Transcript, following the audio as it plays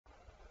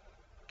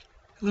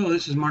Hello,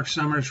 this is Mark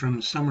Summers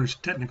from Summers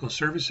Technical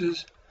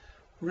Services.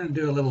 We're going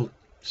to do a little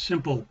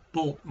simple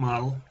bolt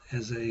model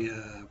as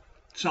a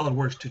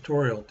Solidworks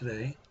tutorial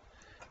today.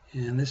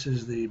 And this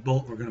is the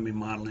bolt we're going to be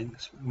modeling.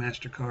 It's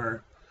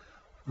Mastercar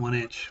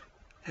 1-inch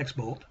hex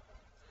bolt.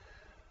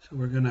 So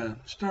we're going to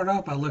start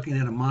off by looking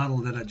at a model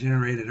that I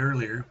generated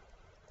earlier.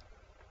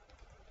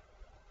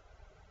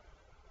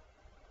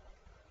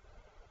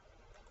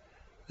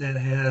 That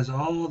has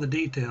all the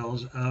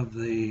details of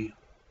the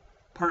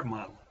part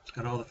model. It's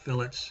got all the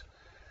fillets.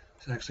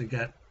 It's actually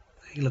got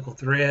helical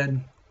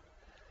thread,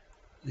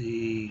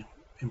 the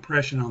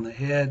impression on the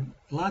head,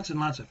 lots and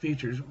lots of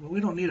features. But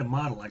we don't need a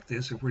model like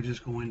this if we're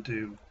just going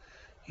to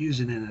use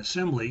it in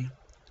assembly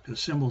to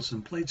assemble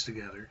some plates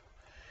together.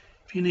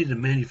 If you need to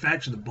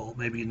manufacture the bolt,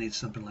 maybe you need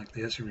something like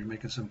this, or you're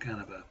making some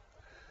kind of a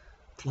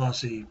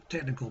glossy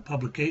technical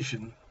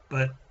publication,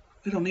 but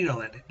we don't need all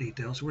that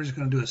detail, so we're just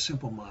going to do a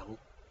simple model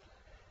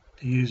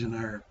to use in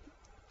our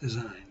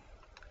design.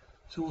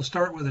 So we'll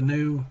start with a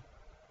new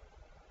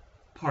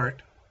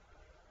part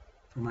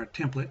from our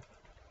template.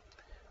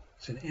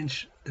 It's an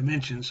inch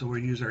dimension, so we'll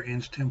use our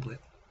inch template.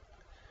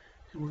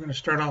 And we're going to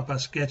start off by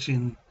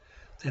sketching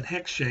that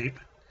hex shape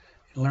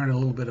and learn a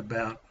little bit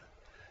about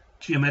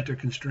geometric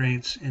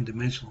constraints and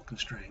dimensional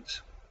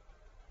constraints.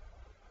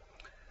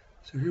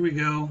 So here we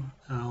go.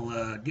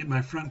 I'll get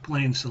my front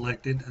plane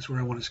selected. That's where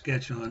I want to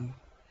sketch on,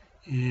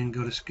 and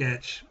go to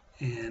sketch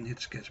and hit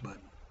the sketch button.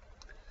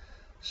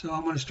 So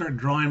I'm going to start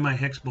drawing my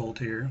hex bolt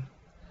here,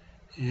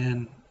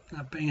 and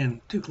not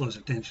paying too close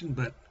attention,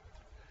 but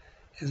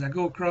as I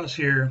go across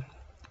here,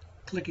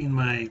 clicking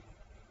my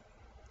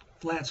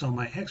flats on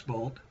my hex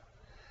bolt,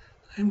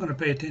 I'm going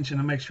to pay attention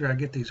to make sure I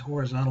get these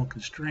horizontal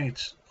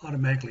constraints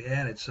automatically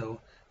added.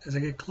 So as I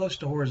get close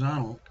to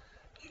horizontal,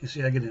 you can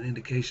see I get an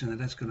indication that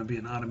that's going to be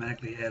an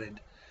automatically added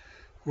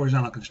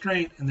horizontal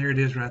constraint, and there it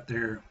is right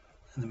there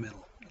in the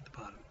middle at the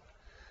bottom.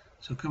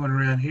 So coming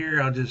around here,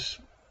 I'll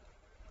just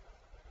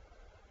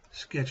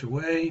sketch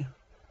away,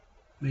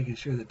 making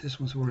sure that this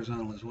one's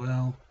horizontal as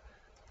well,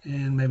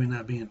 and maybe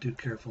not being too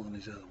careful on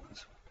these other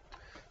ones.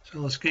 So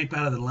I'll escape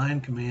out of the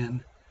line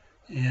command,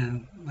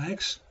 and my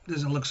hex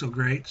doesn't look so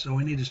great, so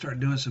we need to start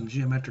doing some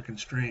geometric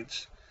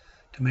constraints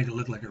to make it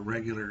look like a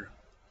regular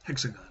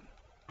hexagon.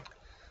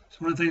 So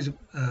one of the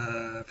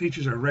things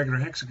features of a regular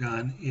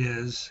hexagon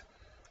is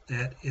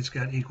that it's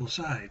got equal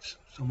sides.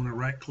 So I'm going to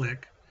right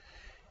click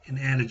and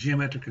add a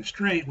geometric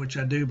constraint, which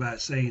I do by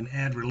saying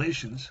add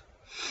relations.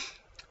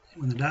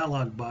 When the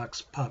dialog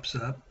box pops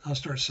up, I'll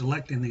start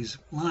selecting these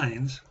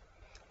lines,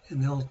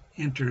 and they'll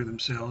enter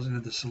themselves into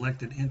the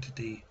selected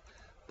entity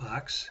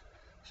box.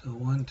 So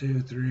 1,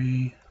 2,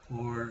 3,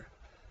 4,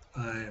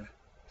 5,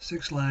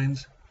 6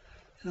 lines,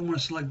 and I'm going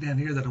to select down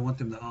here that I want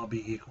them to all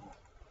be equal.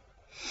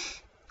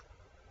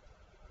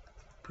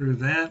 Prove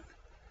that.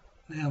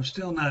 Now I'm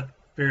still not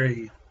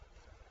doesn't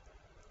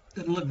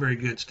look very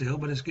good still,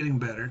 but it's getting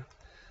better.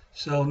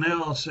 So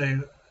now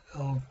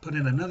I'll put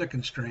in another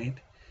constraint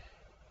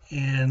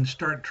and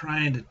start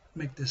trying to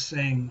make this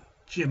thing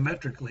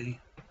geometrically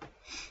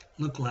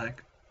look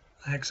like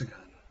a hexagon.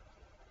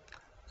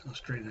 So I'll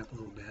straighten up a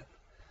little bit.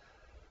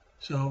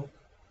 So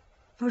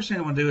first thing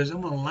I'm going to do is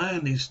I'm going to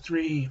line these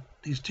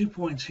 2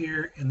 points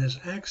here in this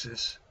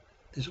axis,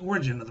 this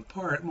origin of the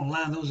part. I'm going to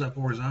line those up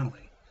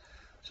horizontally.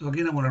 So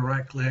again, I'm going to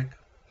right click,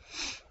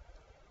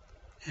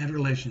 add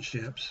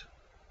relationships,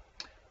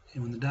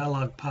 and when the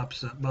dialog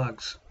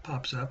box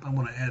pops up, I'm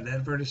going to add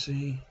that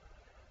vertice,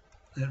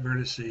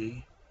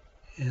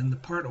 and the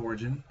part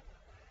origin,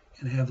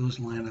 and have those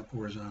line up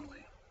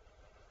horizontally.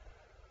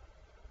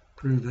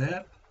 Prove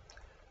that.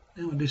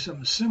 Now we'll do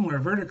something similar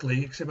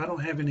vertically, except I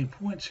don't have any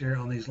points here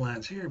on these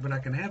lines here, but I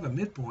can have a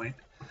midpoint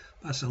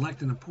by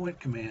selecting the point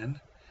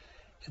command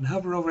and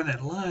hover over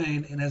that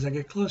line, and as I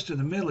get close to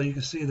the middle, you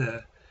can see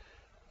the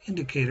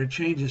indicator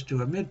changes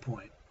to a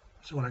midpoint.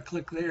 So when I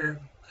click there,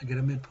 I get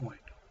a midpoint.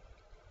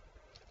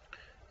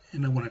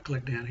 And then when I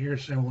click down here,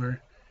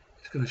 similar,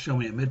 it's going to show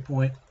me a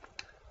midpoint.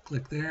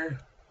 Click there.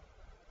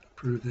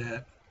 Prove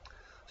that.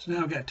 So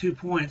now I've got 2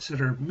 points that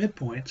are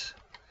midpoints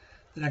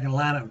that I can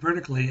line up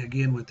vertically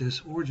again with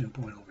this origin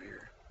point over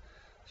here.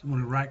 So I'm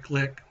going to right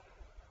click,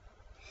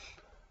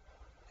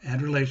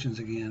 add relations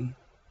again.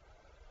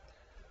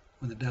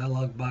 When the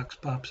dialog box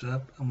pops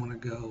up, I'm going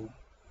to go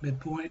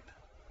midpoint,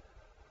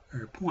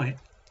 or point,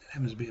 it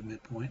happens to be a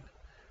midpoint,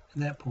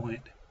 and that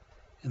point,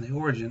 and the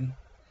origin,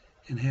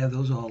 and have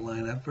those all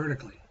line up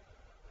vertically.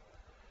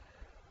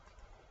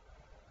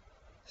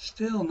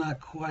 Still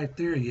not quite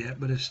there yet,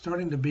 but it's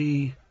starting to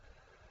behave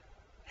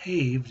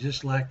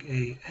just like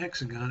a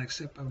hexagon,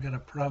 except I've got a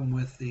problem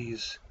with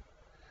these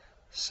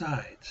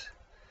sides.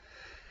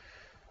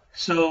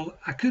 So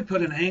I could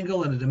put an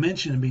angle and a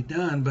dimension and be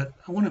done, but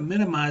I want to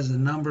minimize the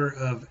number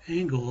of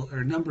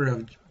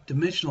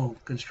dimensional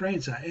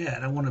constraints I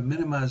add. I want to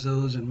minimize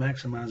those and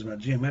maximize my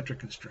geometric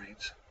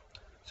constraints.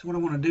 So what I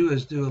want to do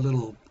is do a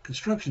little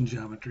construction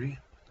geometry.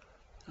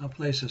 I'll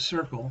place a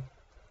circle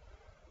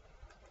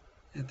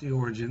at the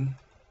origin,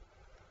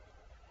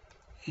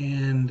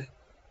 and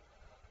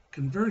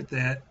convert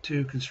that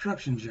to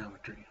construction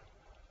geometry.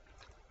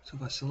 So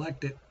if I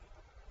select it,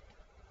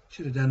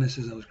 should have done this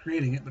as I was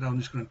creating it, but I'm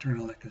just going to turn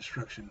on that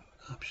construction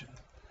option.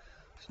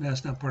 So now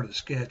it's not part of the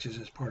sketches,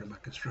 it's part of my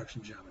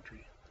construction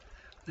geometry.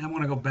 Now I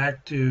want to go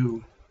back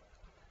to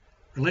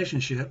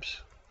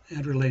relationships,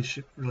 add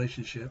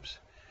relationships,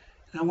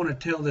 and I want to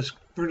tell this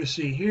vertex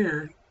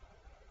here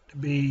to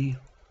be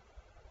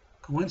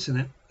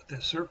coincident with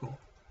that circle,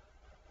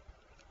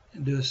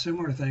 and do a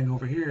similar thing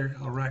over here.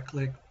 I'll right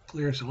click,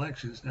 clear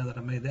selections now that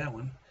I made that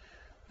one.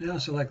 Now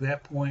select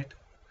that point,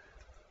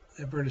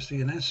 that vertex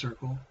in that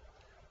circle,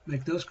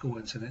 make those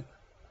coincident,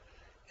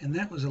 and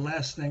that was the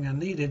last thing I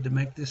needed to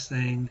make this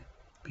thing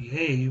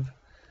behave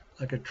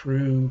like a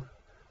true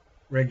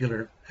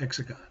regular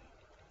hexagon.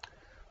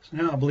 So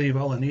now I believe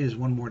all I need is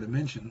one more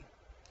dimension.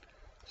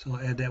 So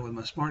I'll add that with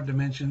my smart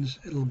dimensions.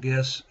 It'll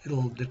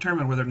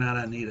determine whether or not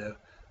I need a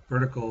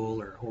vertical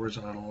or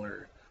horizontal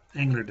or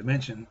angular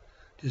dimension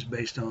just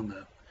based on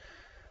the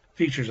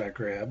features I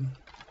grab.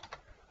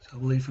 So I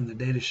believe from the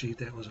data sheet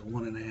that was a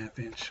 1.5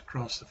 inch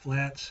across the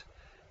flats.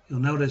 You'll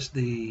notice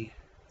the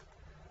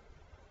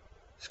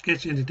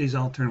sketch entities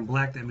all turn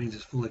black. That means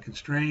it's fully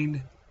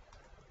constrained.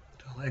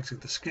 So I'll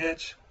exit the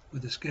sketch.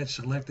 With the sketch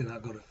selected,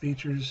 I'll go to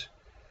features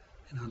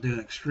and I'll do an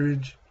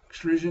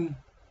extrusion.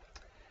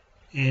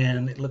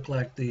 And it looked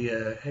like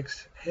the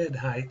head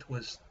height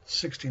was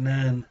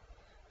 39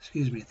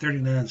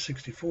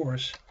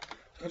 64ths.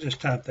 So I'll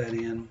just type that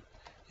in,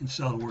 and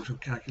Solidworks will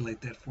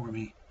calculate that for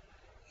me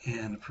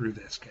and approve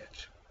that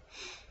sketch.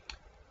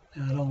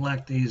 Now I don't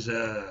like these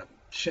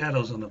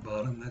shadows on the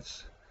bottom. I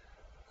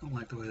don't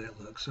like the way that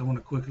looks. So I want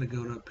to quickly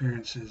go to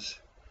appearances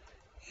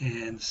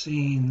and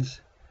scenes,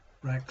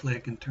 right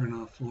click and turn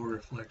off floor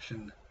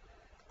reflection,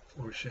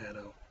 floor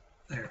shadow.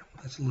 There,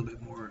 that's a little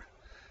bit more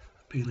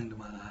appealing to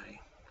my eye.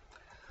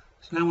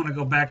 So now I want to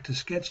go back to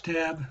sketch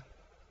tab.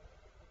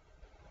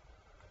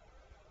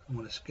 I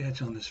want to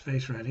sketch on this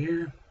face right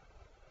here.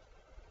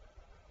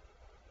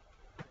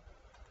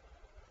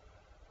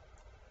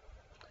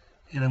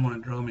 And I want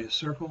to draw me a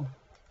circle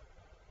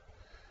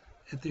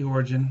at the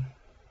origin.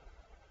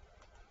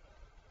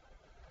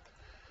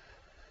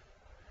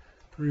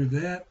 Approve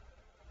that.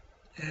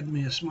 Add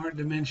me a smart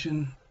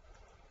dimension,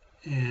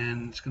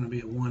 and it's going to be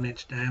a 1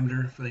 inch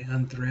diameter for the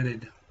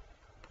unthreaded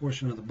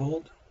portion of the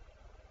bolt.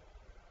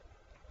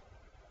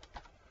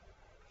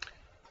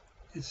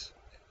 It's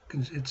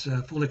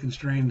fully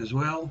constrained as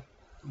well.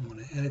 I'm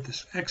going to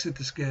exit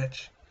the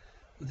sketch.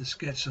 With the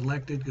sketch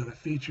selected, go to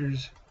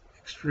features,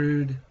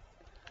 extrude,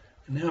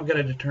 and now I've got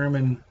to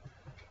determine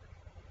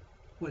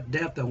what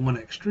depth I want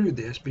to extrude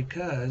this,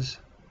 because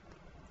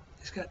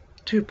it's got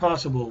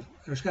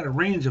there's got a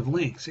range of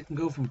lengths. It can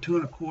go from 2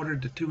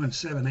 1/4 to 2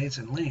 7/8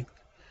 in length.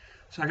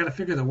 So I got to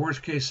figure the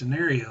worst case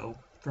scenario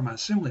for my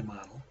assembly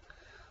model.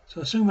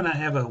 So assuming I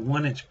have a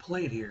 1 inch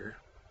plate here,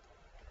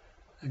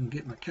 I can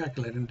get my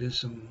calculator and do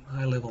some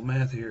high level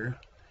math here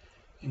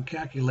and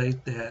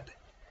calculate that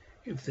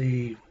if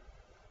the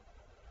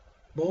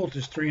bolt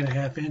is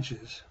 3.5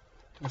 inches,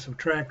 I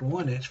subtract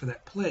 1 inch for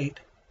that plate,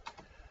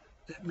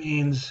 that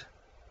means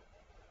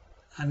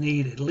I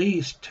need at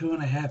least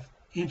 2.5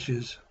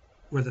 inches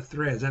worth of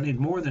threads. I need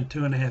more than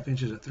 2.5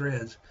 inches of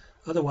threads,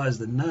 otherwise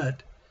the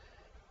nut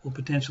will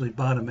potentially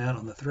bottom out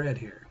on the thread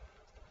here.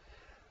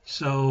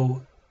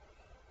 So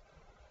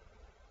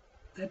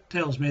that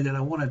tells me that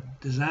I want to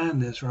design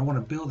this, or I want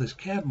to build this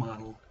CAD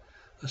model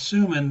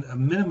assuming a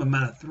minimum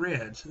amount of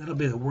threads. That'll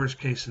be the worst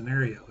case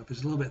scenario. If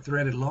it's a little bit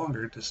threaded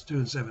longer to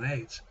 2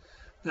 7/8,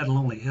 that'll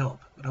only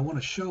help. But I want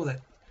to show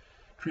that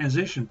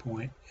transition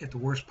point at the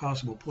worst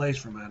possible place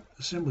for my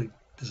assembly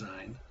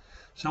design.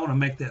 So I want to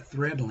make that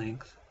thread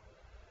length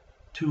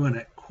 2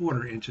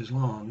 1/4 inches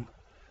long,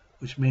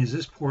 which means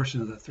this portion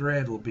of the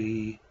thread will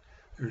be,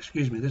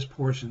 this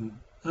portion,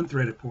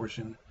 unthreaded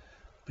portion,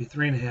 will be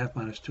 3.5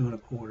 minus 2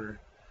 1/4,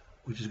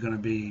 which is going to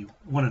be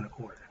 1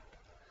 1/4.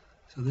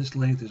 So this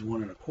length is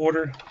 1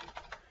 1/4,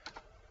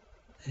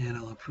 and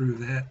I'll approve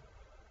that.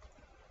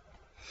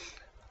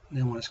 And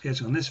then I want to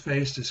sketch on this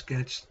face to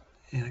sketch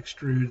and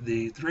extrude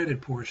the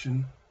threaded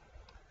portion.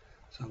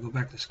 So I'll go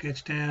back to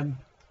Sketch tab,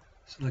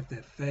 select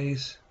that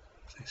face,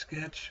 say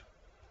Sketch,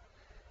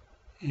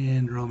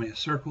 and draw me a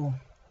circle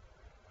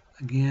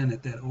again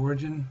at that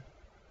origin,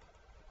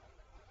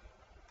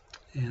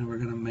 and we're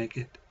going to make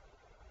it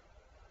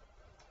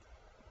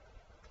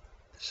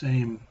the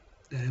same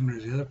diameter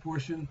as the other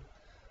portion.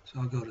 So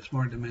I'll go to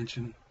Smart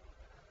Dimension,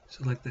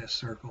 select that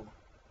circle,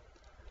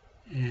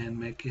 and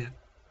make it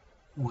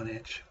 1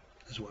 inch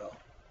as well.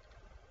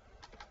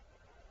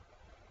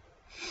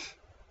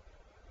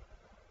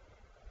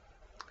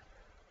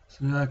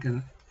 So now I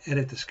can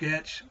edit the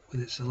sketch.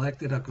 With it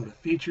selected, I'll go to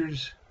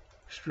Features,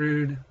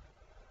 Extrude,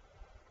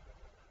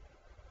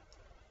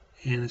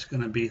 and it's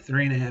going to be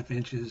 3.5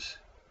 inches.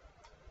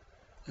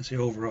 That's the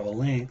overall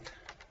length,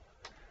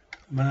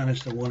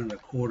 minus the 1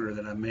 1/4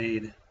 that I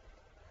made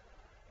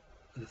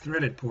for the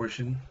threaded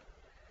portion,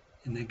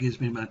 and that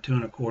gives me my 2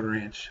 1/4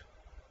 inch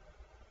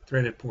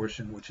threaded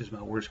portion, which is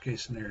my worst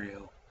case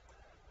scenario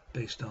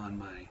based on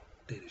my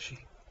data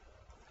sheet.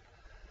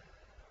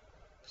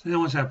 So now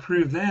once I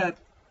prove that,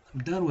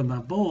 I'm done with my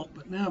bolt,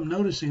 but now I'm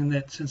noticing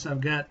that since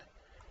I've got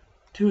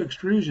two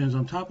extrusions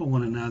on top of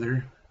one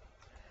another,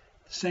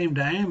 the same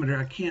diameter,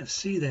 I can't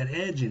see that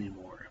edge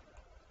anymore.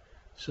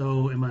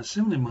 So in my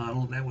assembly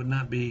model, that would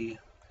not be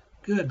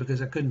good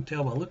because I couldn't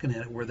tell by looking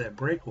at it where that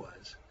break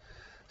was.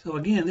 So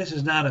again, this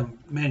is not a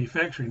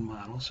manufacturing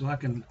model, so I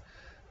can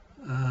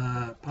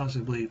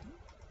possibly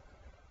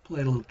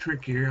play a little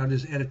trick here. I'll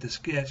just edit the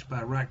sketch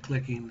by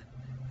right-clicking,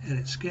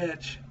 edit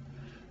sketch,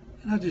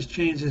 and I'll just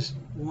change this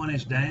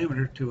 1-inch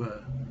diameter to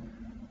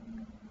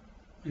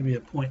maybe a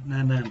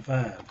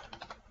 0.995.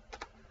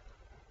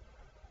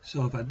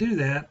 So if I do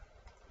that,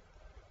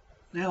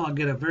 now I'll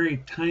get a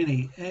very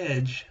tiny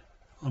edge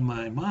on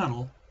my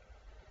model.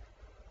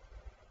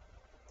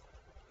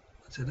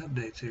 Once it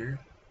updates here,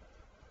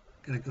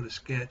 gotta go to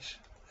sketch,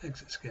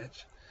 exit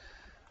sketch.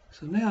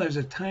 So now there's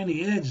a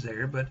tiny edge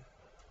there, but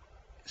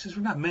since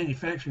we're not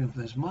manufacturing for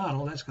this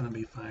model, that's going to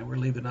be fine. We're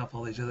leaving off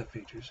all these other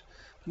features.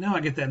 But now I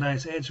get that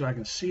nice edge so I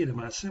can see it in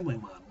my assembly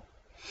model.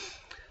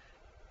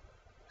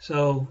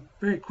 So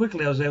very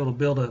quickly I was able to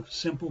build a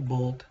simple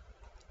bolt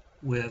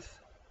with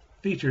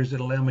features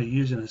that allow me to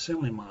use an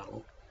assembly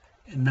model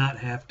and not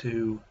have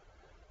to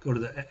go to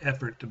the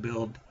effort to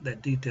build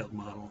that detailed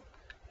model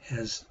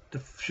as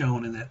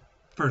shown in that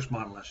first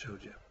model I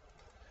showed you.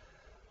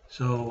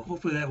 So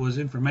hopefully that was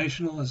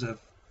informational as a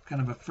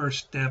kind of a first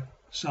step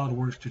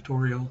SolidWorks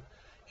tutorial,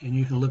 and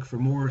you can look for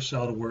more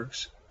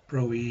SolidWorks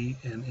Pro E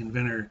and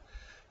Inventor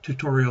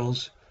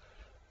tutorials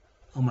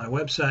on my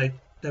website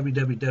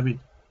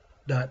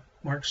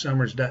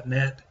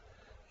www.marksummers.net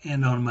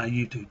and on my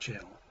YouTube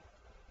channel.